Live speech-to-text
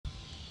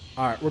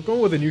Alright, we're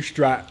going with a new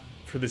strat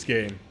for this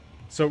game.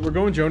 So we're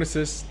going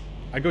Jonasis.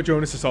 I go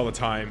Jonasis all the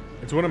time.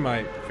 It's one of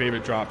my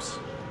favorite drops.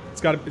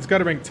 It's got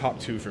to rank top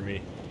 2 for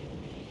me.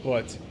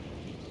 But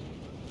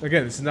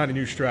again, this is not a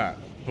new strat,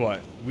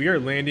 but we are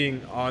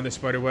landing on the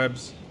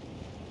spiderwebs,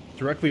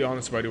 directly on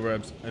the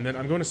spiderwebs, and then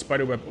I'm going to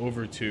spiderweb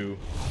over to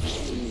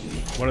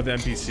one of the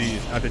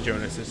NPCs at the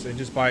Jonasis and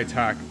just buy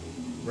attack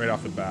right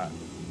off the bat.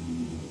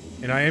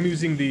 And I am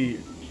using the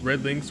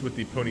red links with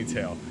the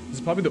ponytail. This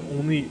is probably the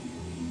only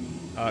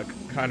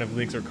kind of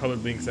links or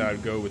colored links that I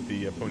would go with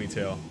the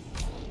ponytail.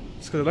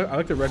 Just because I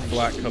like the red and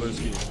black color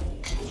scheme.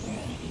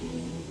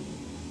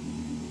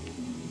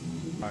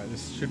 Alright,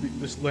 this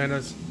should land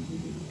us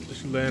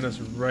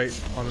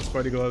right on the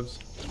Spidey gloves.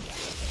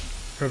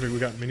 Perfect, we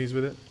got minis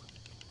with it.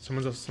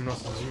 Someone else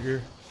is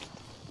here.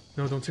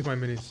 No, don't take my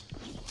minis.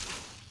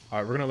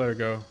 Alright, we're gonna let her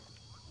go.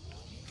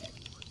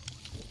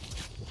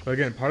 But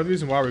again, part of the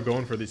reason why we're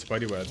going for these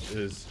Spidey webs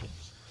is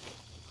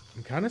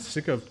I'm kind of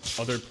sick of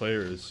other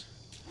players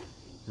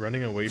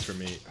running away from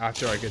me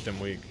after I get them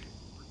weak.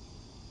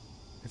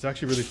 It's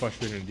actually really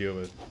frustrating to deal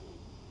with.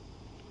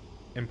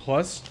 And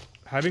plus,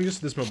 having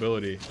just this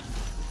mobility,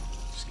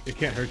 it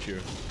can't hurt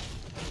you.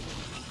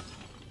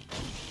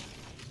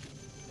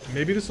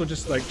 Maybe this will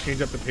just like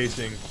change up the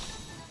pacing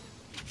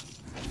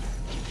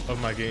of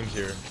my games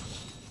here.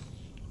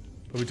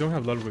 But we don't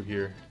have Ludwig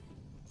here,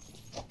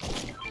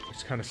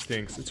 which kind of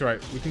stinks. It's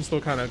alright, we can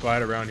still kind of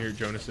glide around here,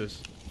 Jonasis.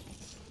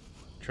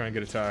 Try and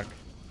get attack.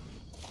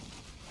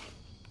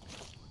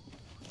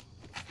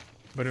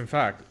 But in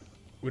fact,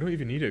 we don't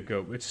even need to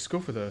go. Let's just go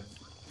for the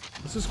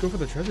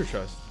treasure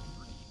chest.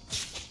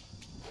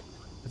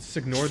 Let's just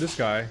ignore this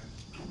guy.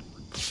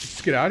 Let's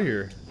just get out of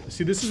here.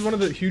 See, this is one of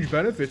the huge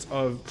benefits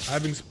of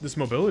having this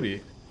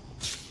mobility.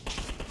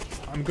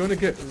 I'm gonna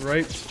get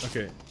right.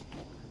 Okay.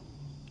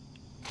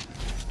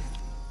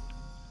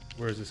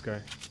 Where is this guy?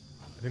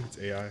 I think it's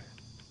AI.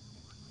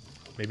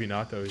 Maybe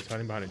not though. He's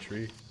hiding behind a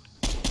tree.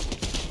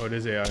 Oh, it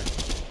is AI.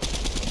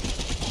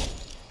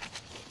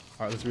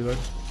 Alright, let's reload.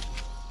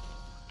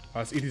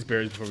 Let's eat these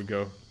berries before we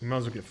go. We might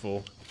as well get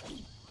full.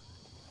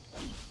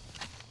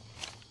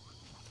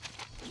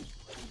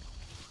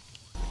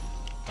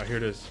 Alright, here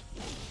it is.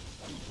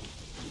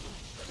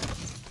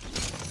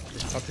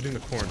 Stop hitting the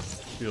corn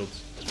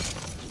fields.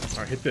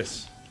 Alright, hit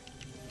this.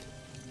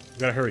 We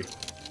gotta hurry. I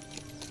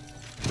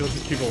feel like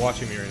there's people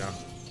watching me right now.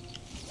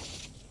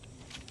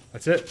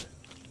 That's it.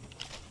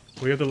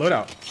 We have the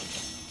loadout.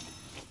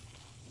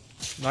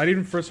 Not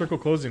even first circle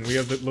closing. We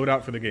have the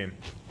loadout for the game.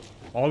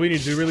 All we need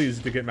to do really is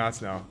to get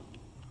mats now.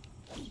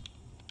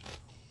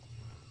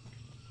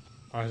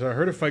 Alright, so I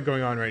heard a fight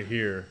going on right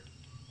here.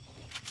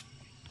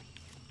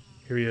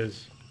 Here he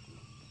is.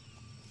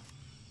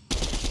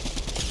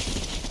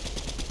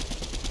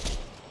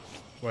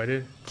 What I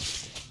did?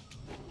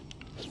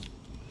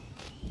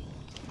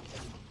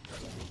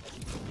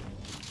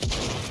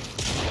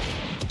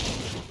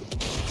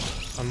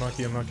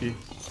 Unlucky, unlucky.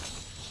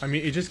 I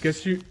mean, it just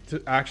gets you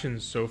to action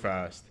so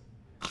fast.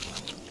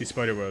 These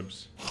spider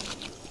webs.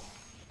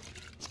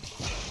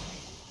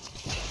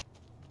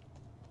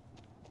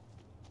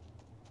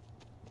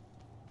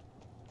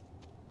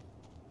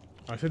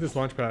 I hit this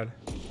launch pad.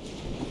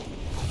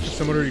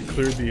 Someone already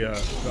cleared the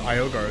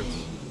IO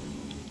guards.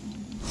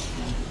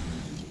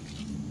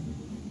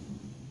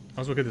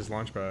 Let's look at this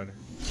launch pad.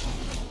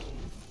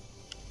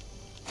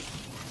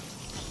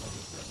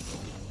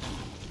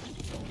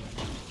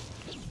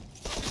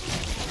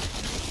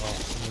 Oh,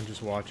 someone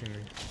just watching me.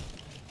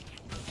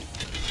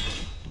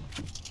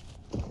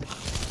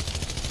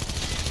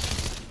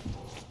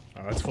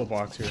 Oh, that's full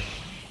box here.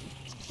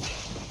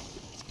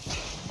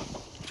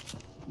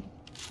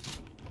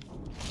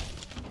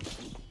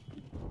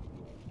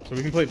 So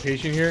we can play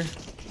patient here.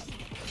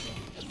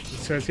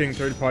 This guy's getting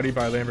third party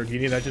by a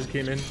Lamborghini that just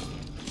came in.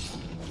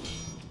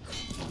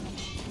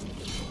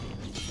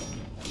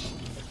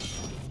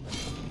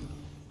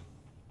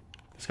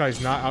 This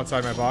guy's not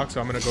outside my box,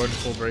 so I'm gonna go ahead and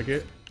full break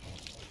it.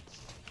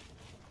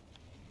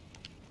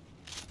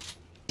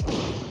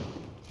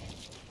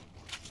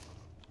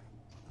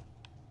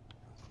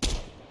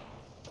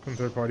 Come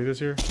third party this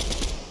here.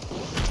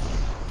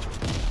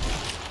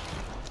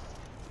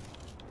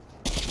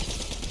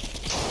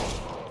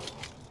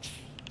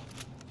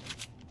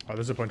 Oh,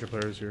 there's a bunch of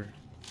players here.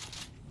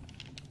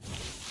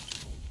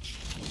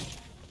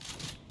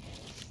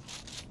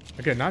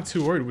 Again, not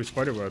too worried with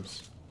spider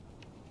webs.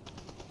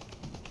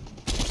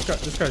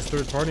 This guy's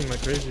third partying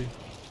like crazy.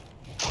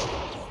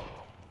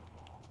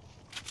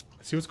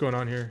 Let's see what's going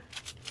on here.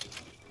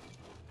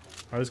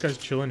 Oh, this guy's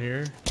chilling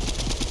here.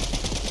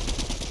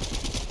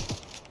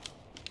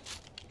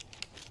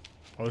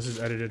 Oh, this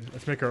is edited.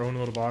 Let's make our own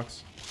little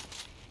box.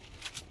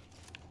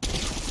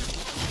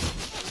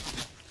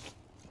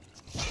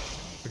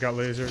 We got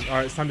laser.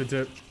 Alright, it's time to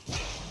dip.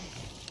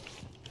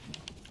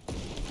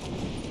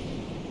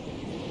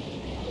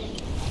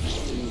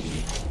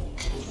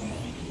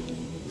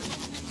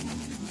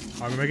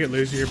 I'm gonna get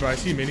laser here, but I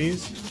see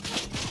minis.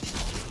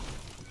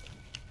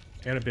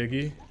 And a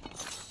biggie.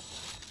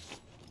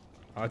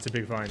 Oh, that's a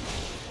big find.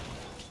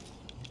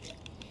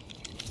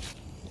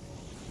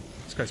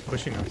 This guy's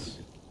pushing us.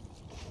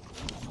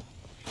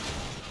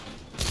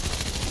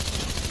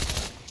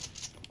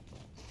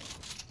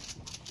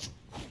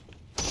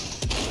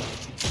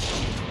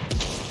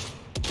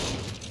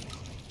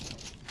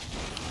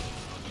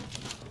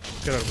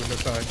 Get out of window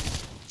side.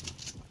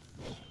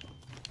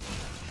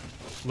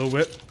 Low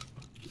whip.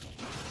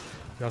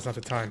 Now's not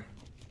the time.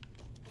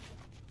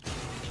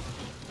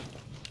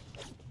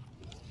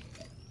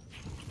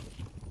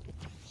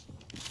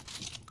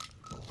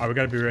 Alright, we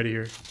gotta be ready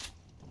here.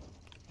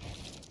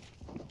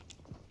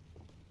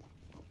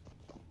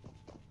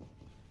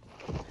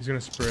 He's gonna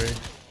spray.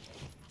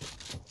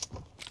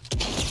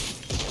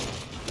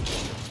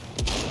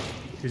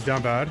 He's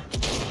down bad.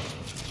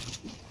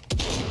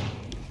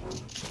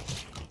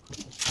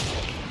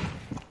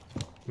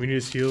 We need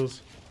his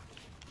heals.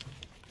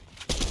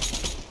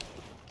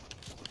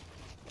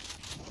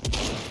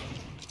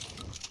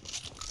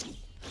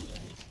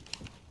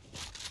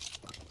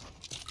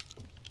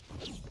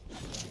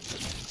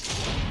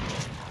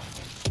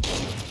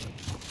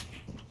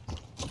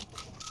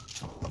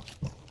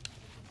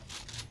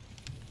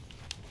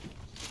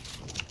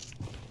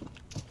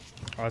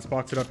 Let's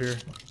box it up here.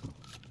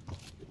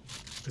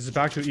 This is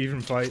back to an even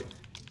fight.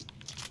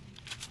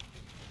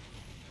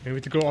 Maybe we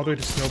have to go all the way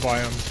to snow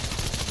biome.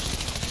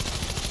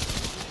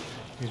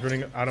 He's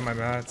running out of my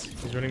mats.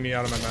 He's running me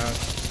out of my mats.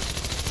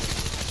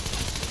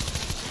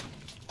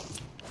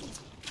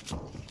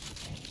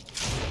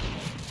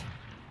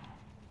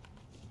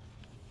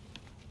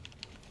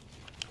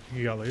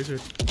 He got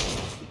lasered.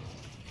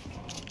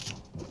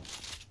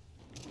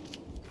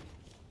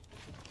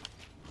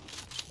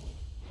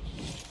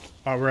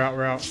 Oh, we're out,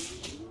 we're out.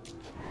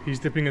 He's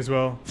dipping as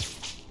well.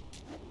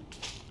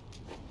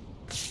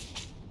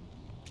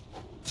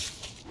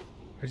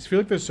 I just feel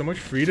like there's so much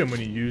freedom when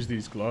you use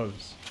these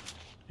gloves.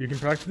 You can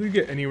practically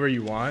get anywhere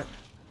you want,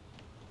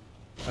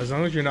 as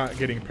long as you're not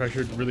getting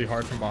pressured really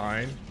hard from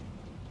behind.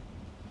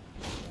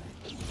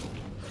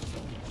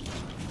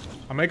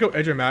 I might go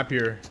edge a map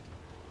here.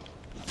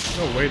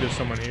 No way there's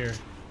someone here.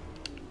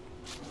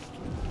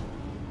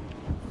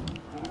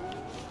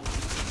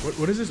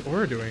 What is this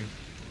aura doing?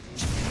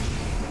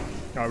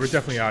 No, we're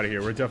definitely out of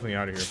here. We're definitely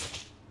out of here.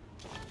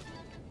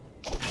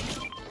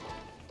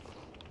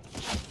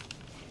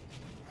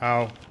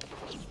 Ow.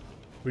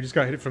 We just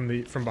got hit from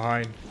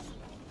behind.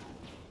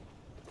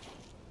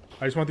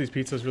 I just want these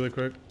pizzas really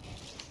quick.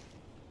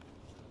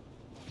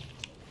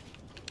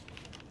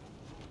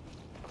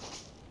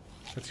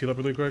 Let's heal up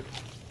really quick.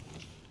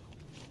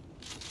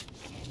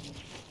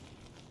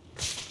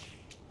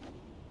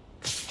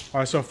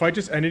 Alright, so fight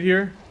just ended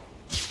here.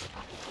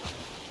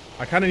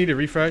 I kind of need a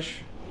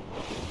refresh.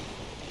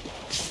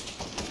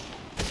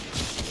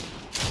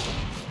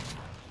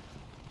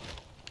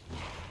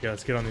 Yeah,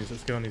 let's get on these.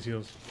 Let's get on these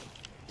heals.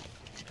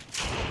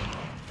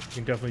 You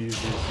can definitely use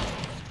these.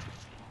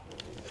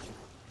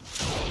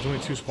 There's only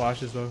 2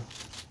 splashes though.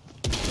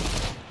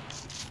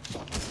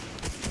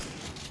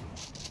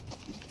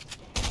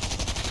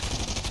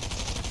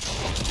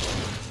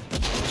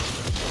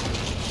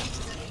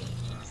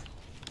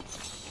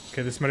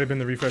 Okay, this might have been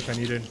the refresh I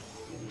needed.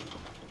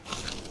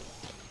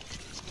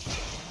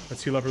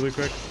 Let's heal up really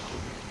quick.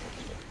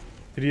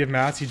 Did he have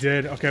mats? He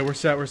did. Okay, we're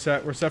set. We're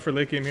set. We're set for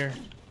late game here.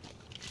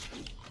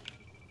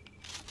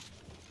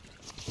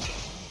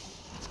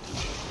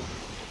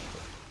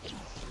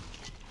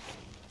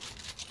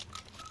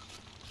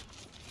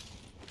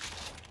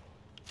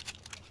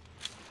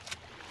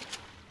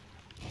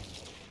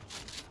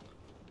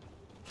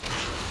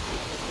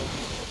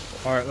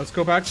 Alright, let's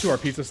go back to our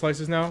pizza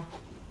slices now.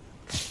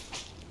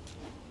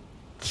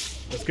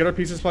 Let's get our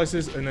pizza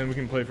slices and then we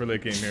can play for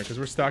late game here because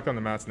we're stacked on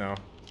the mats now.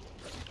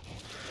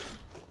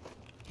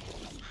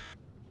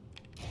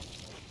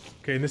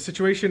 Okay, in this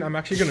situation, I'm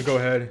actually going to go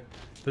ahead.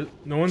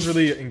 No one's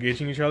really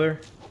engaging each other.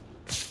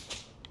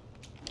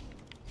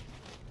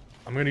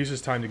 I'm going to use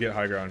this time to get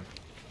high ground.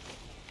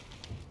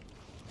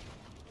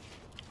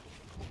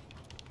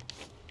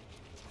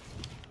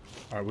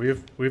 Alright, we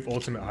have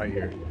ultimate height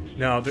here.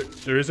 Now,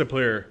 there is a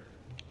player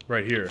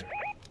right here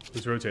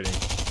who's rotating.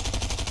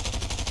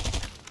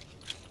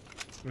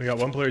 We got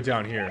one player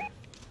down here.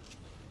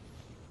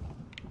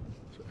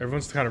 So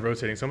everyone's kind of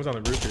rotating. Someone's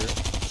on the roof here.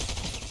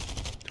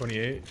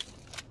 28.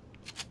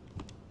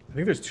 I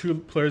think there's 2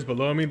 players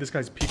below me. This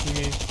guy's peeking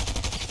me.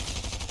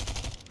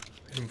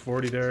 Hit him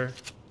 40 there.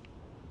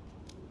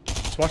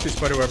 Let's watch these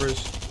spider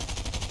webbers.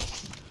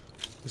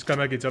 This guy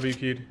might get W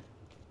keyed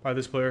by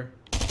this player.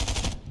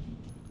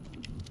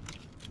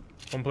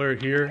 One player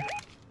here.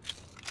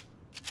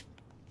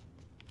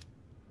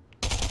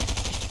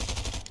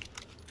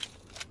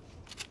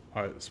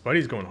 Alright,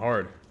 Spidey's going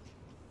hard.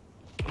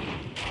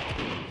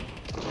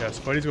 Yeah,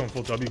 Spidey's going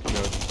full W key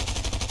mode.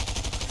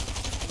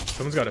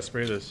 Someone's got to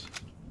spray this.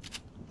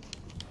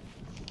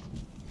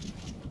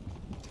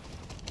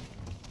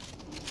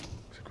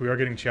 We are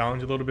getting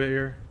challenged a little bit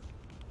here.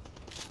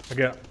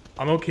 Again,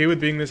 I'm okay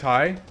with being this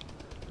high.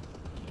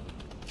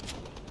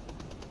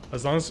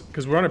 As long as,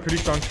 because we're on a pretty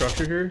strong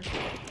structure here.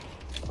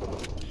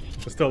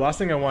 But still, last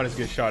thing I want is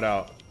to get shot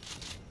out.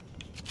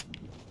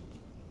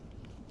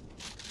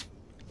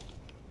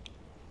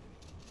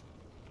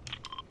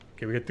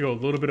 Okay, we get to go a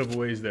little bit of a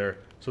ways there.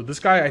 So this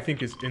guy, I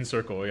think, is in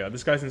circle. Yeah,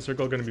 this guy's in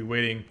circle, going to be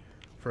waiting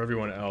for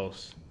everyone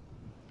else.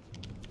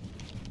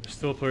 There's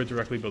still a player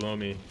directly below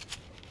me.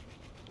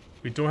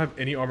 We don't have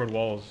any armored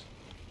walls.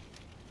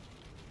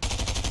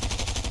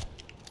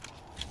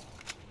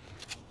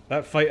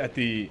 That fight at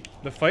the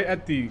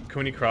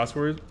Coney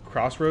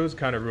Crossroads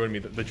kind of ruined me.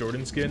 The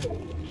Jordan skin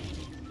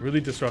really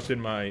disrupted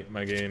my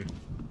game.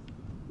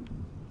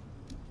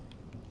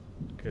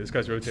 Okay, this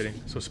guy's rotating.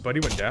 So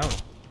Spuddy went down.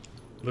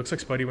 It looks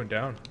like Spuddy went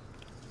down.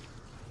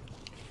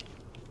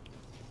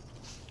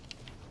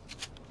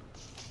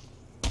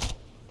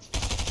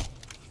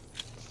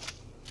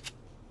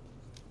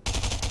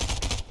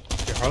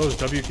 Okay, Harlow's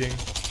W King. I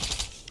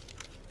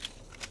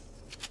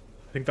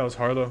think that was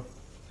Harlow.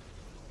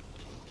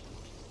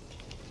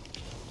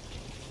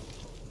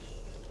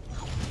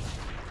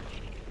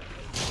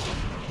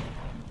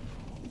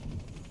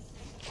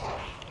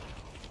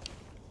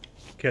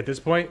 Okay, at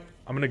this point,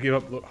 I'm gonna give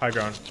up high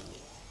ground.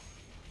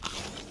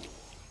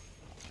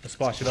 Let's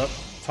splash it up.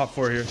 Top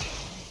 4 here.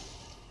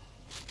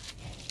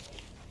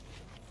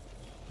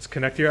 Let's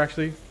connect here,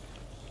 actually,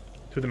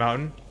 to the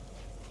mountain.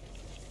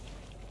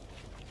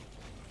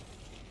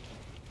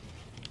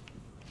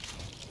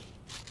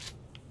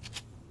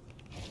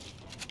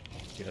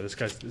 Yeah, this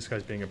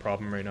guy's being a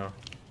problem right now.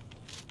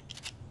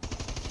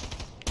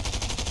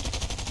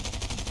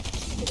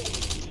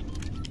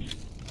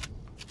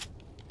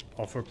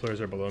 All 4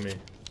 players are below me.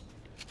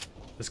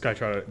 This guy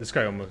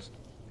almost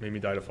made me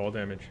die to fall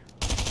damage.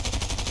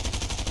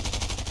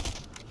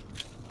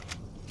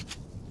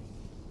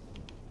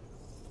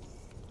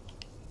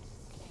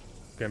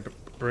 Okay, I'm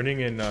burning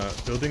in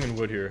building in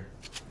wood here,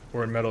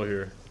 or in metal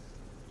here.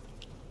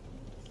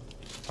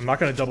 I'm not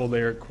gonna double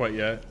layer quite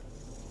yet.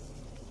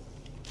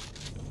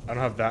 I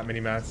don't have that many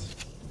mats.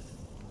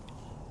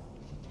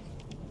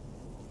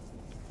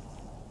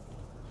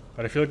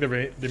 But I feel like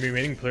the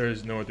remaining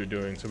players know what they're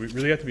doing, so we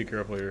really have to be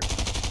careful here.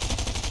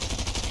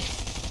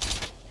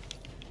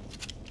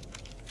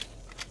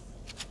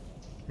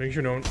 Making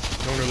sure no one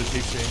really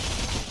takes me.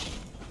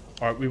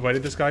 Alright, we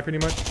whited this guy pretty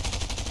much.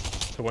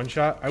 To one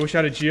shot. I wish I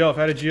had a GL. If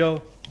I had a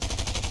GL,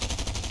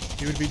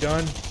 he would be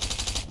done.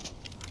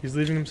 He's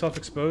leaving himself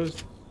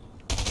exposed.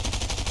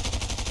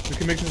 We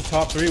can make this a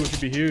top 3, which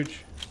would be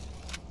huge.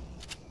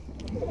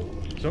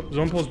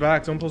 Zone pulls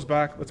back. Zone pulls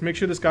back. Let's make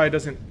sure this guy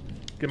doesn't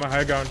get my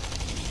high ground.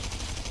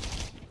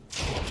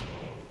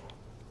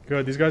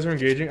 Good, these guys are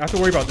engaging. I have to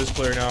worry about this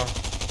player now.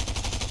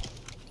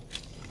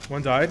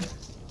 One died.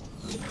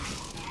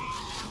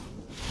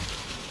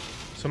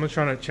 Someone's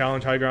trying to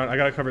challenge high ground. I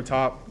gotta cover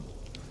top.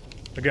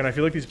 Again, I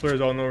feel like these players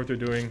all know what they're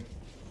doing.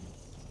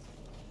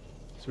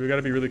 So we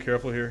gotta be really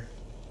careful here.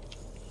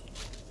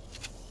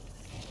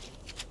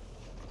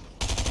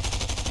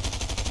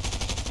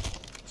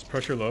 Let's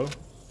pressure low.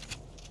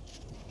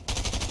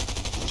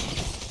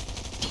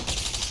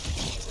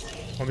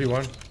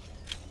 1v1.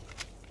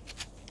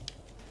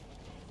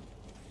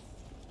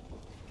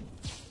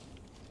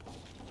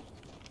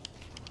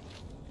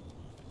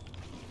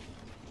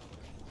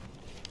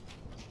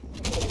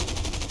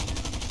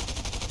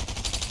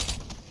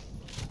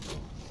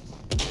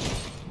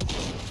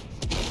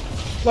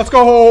 Let's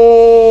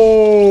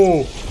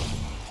go!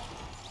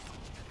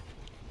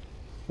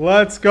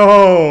 Let's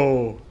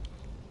go!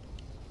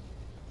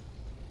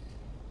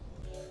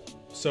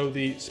 So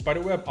the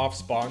spiderweb off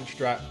spawn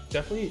strat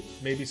definitely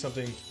maybe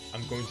something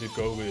I'm going to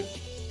go with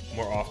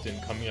more often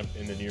coming up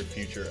in the near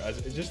future, as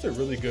it's just a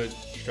really good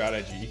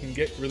strategy. You can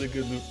get really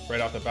good loot right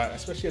off the bat,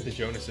 especially at the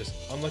Jonases.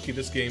 Unlucky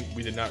this game,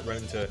 we did not run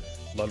into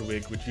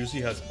Ludwig, which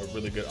usually has a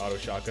really good auto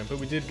shotgun, but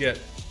we did get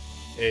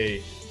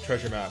a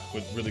treasure map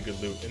with really good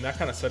loot, and that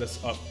kind of set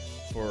us up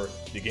for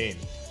the game.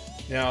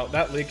 Now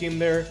that late game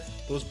there,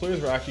 those players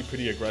were actually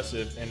pretty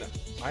aggressive, and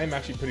I am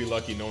actually pretty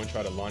lucky no one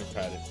tried to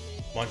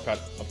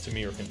launchpad up to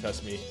me or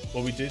contest me.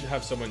 Well, we did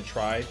have someone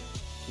try.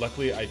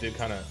 Luckily, I did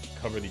kind of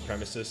cover the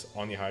premises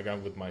on the high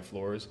ground with my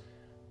floors,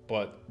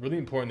 but really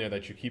important there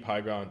that you keep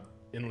high ground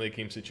in late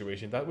game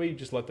situation. That way you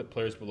just let the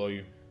players below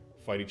you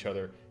fight each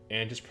other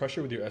and just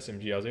pressure with your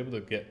SMG. I was able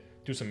to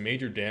do some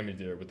major damage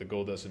there with the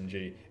gold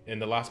SMG.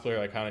 And the last player,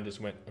 I kind of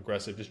just went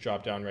aggressive, just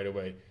dropped down right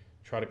away,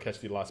 try to catch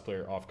the last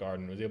player off guard,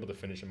 and was able to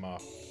finish him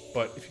off.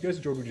 But if you guys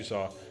enjoyed what you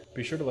saw,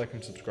 be sure to like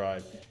and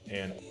subscribe,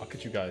 and I'll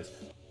catch you guys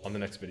on the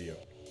next video.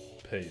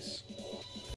 Peace.